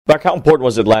Buck, how important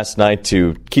was it last night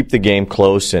to keep the game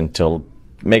close and to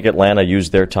make Atlanta use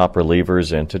their top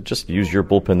relievers and to just use your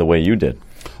bullpen the way you did?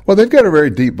 Well, they've got a very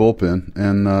deep bullpen,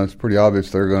 and it's pretty obvious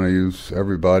they're going to use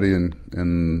everybody,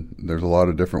 and there's a lot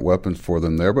of different weapons for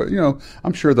them there. But,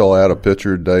 I'm sure they'll add a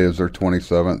pitcher today as their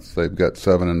 27th. They've got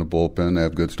 7 in the bullpen. They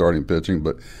have good starting pitching.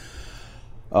 But,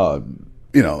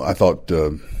 I thought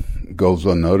goes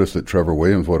unnoticed that Trevor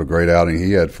Williams, what a great outing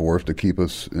he had for us to keep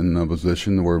us in a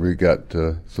position where we got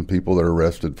some people that are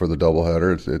rested for the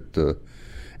doubleheader.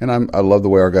 And I love the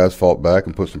way our guys fought back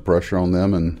and put some pressure on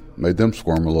them and made them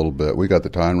squirm a little bit. We got the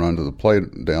tie and run to the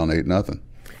plate down 8-0.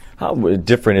 How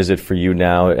different is it for you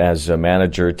now as a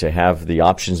manager to have the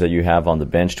options that you have on the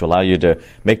bench to allow you to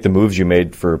make the moves you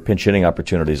made for pinch hitting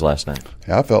opportunities last night?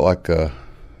 Yeah, I felt like the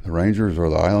Rangers or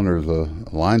the Islanders, a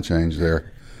line change there.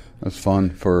 That's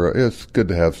fun. It's good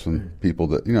to have some people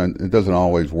that, it doesn't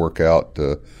always work out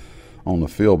on the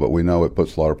field, but we know it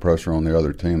puts a lot of pressure on the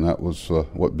other team. That was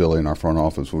what Billy and our front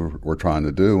office were trying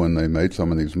to do when they made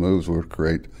some of these moves. We would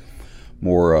create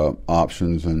more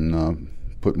options and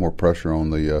put more pressure on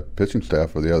the pitching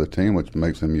staff of the other team, which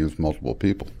makes them use multiple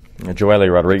people.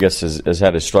 Joely Rodriguez has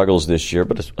had his struggles this year,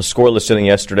 but a scoreless inning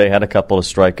yesterday, had a couple of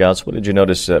strikeouts. What did you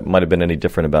notice might have been any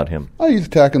different about him? Oh, he's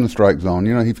attacking the strike zone.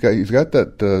 He's got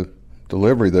that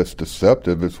delivery that's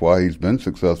deceptive. It's why he's been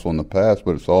successful in the past,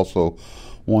 but it's also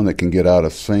one that can get out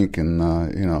of sync, and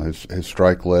his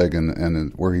strike leg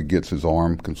and where he gets his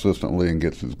arm consistently and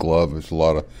gets his glove. It's a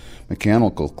lot of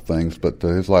mechanical things, but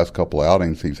his last couple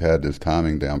outings, he's had his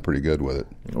timing down pretty good with it.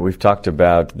 We've talked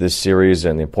about this series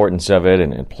and the importance of it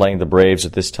and playing the Braves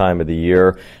at this time of the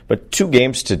year, but 2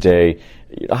 games today,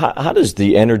 how does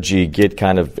the energy get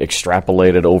kind of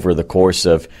extrapolated over the course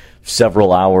of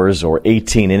several hours or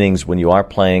 18 innings when you are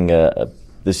playing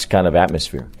this kind of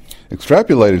atmosphere?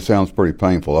 Extrapolated sounds pretty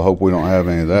painful. I hope we don't have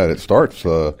any of that. It starts,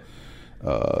 on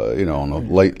a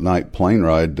late-night plane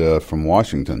ride from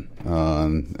Washington,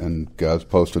 and guys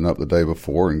posting up the day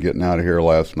before and getting out of here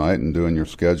last night and doing your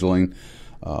scheduling.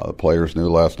 The players knew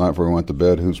last night before we went to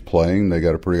bed who's playing. They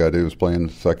got a pretty idea who's playing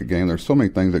the second game. There's so many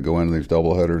things that go into these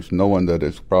doubleheaders, knowing that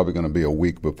it's probably going to be a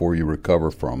week before you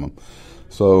recover from them.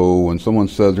 So when someone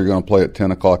says you're going to play at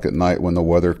 10 o'clock at night when the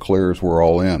weather clears, we're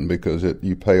all in, because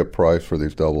you pay a price for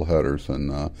these doubleheaders.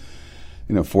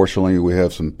 And, fortunately, we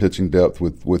have some pitching depth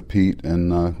with Pete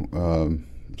and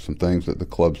some things that the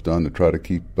club's done to try to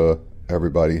keep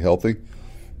everybody healthy.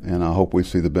 And I hope we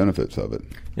see the benefits of it.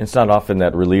 It's not often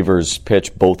that relievers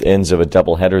pitch both ends of a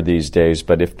doubleheader these days,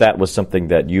 but if that was something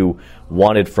that you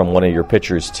wanted from one of your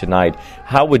pitchers tonight,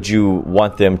 how would you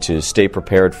want them to stay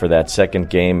prepared for that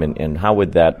second game, and how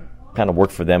would that kind of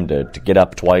work for them to get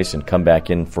up twice and come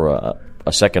back in for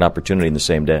a second opportunity in the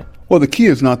same day? Well, the key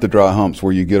is not the dry humps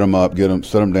where you get them up,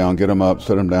 set them down, get them up,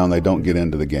 set them down. They don't get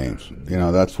into the games.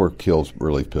 That's where kills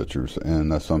relief pitchers,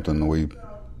 and that's something that we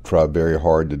try very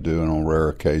hard to do, and on rare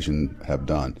occasion have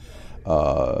done.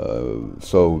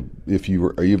 So if you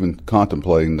were even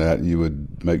contemplating that, you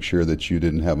would make sure that you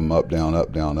didn't have them up, down,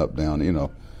 up, down, up, down.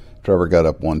 Trevor got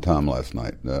up one time last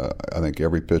night. I think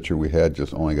every pitcher we had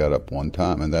just only got up one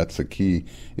time, and that's the key.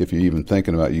 If you're even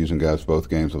thinking about using guys both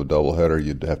games of a doubleheader,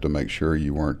 you'd have to make sure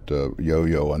you weren't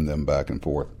yo-yoing them back and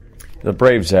forth. The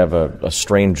Braves have a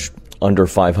strange under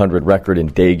 500 record in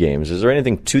day games. Is there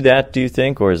anything to that, do you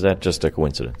think, or is that just a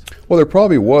coincidence? Well, there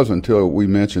probably was until we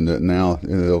mentioned it. Now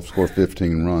they'll score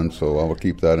 15 runs, so I will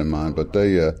keep that in mind. But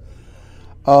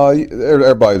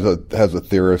everybody has a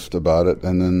theorist about it.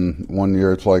 And then one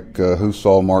year it's like, who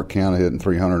saw Mark Canha hitting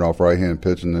 300 off right-handed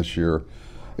pitching this year?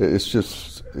 It's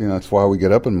just, that's why we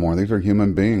get up in the morning. These are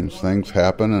human beings. Things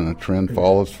happen, and a trend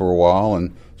follows for a while,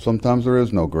 and sometimes there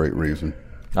is no great reason.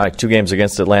 All right, 2 games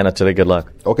against Atlanta today. Good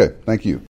luck. Okay, thank you.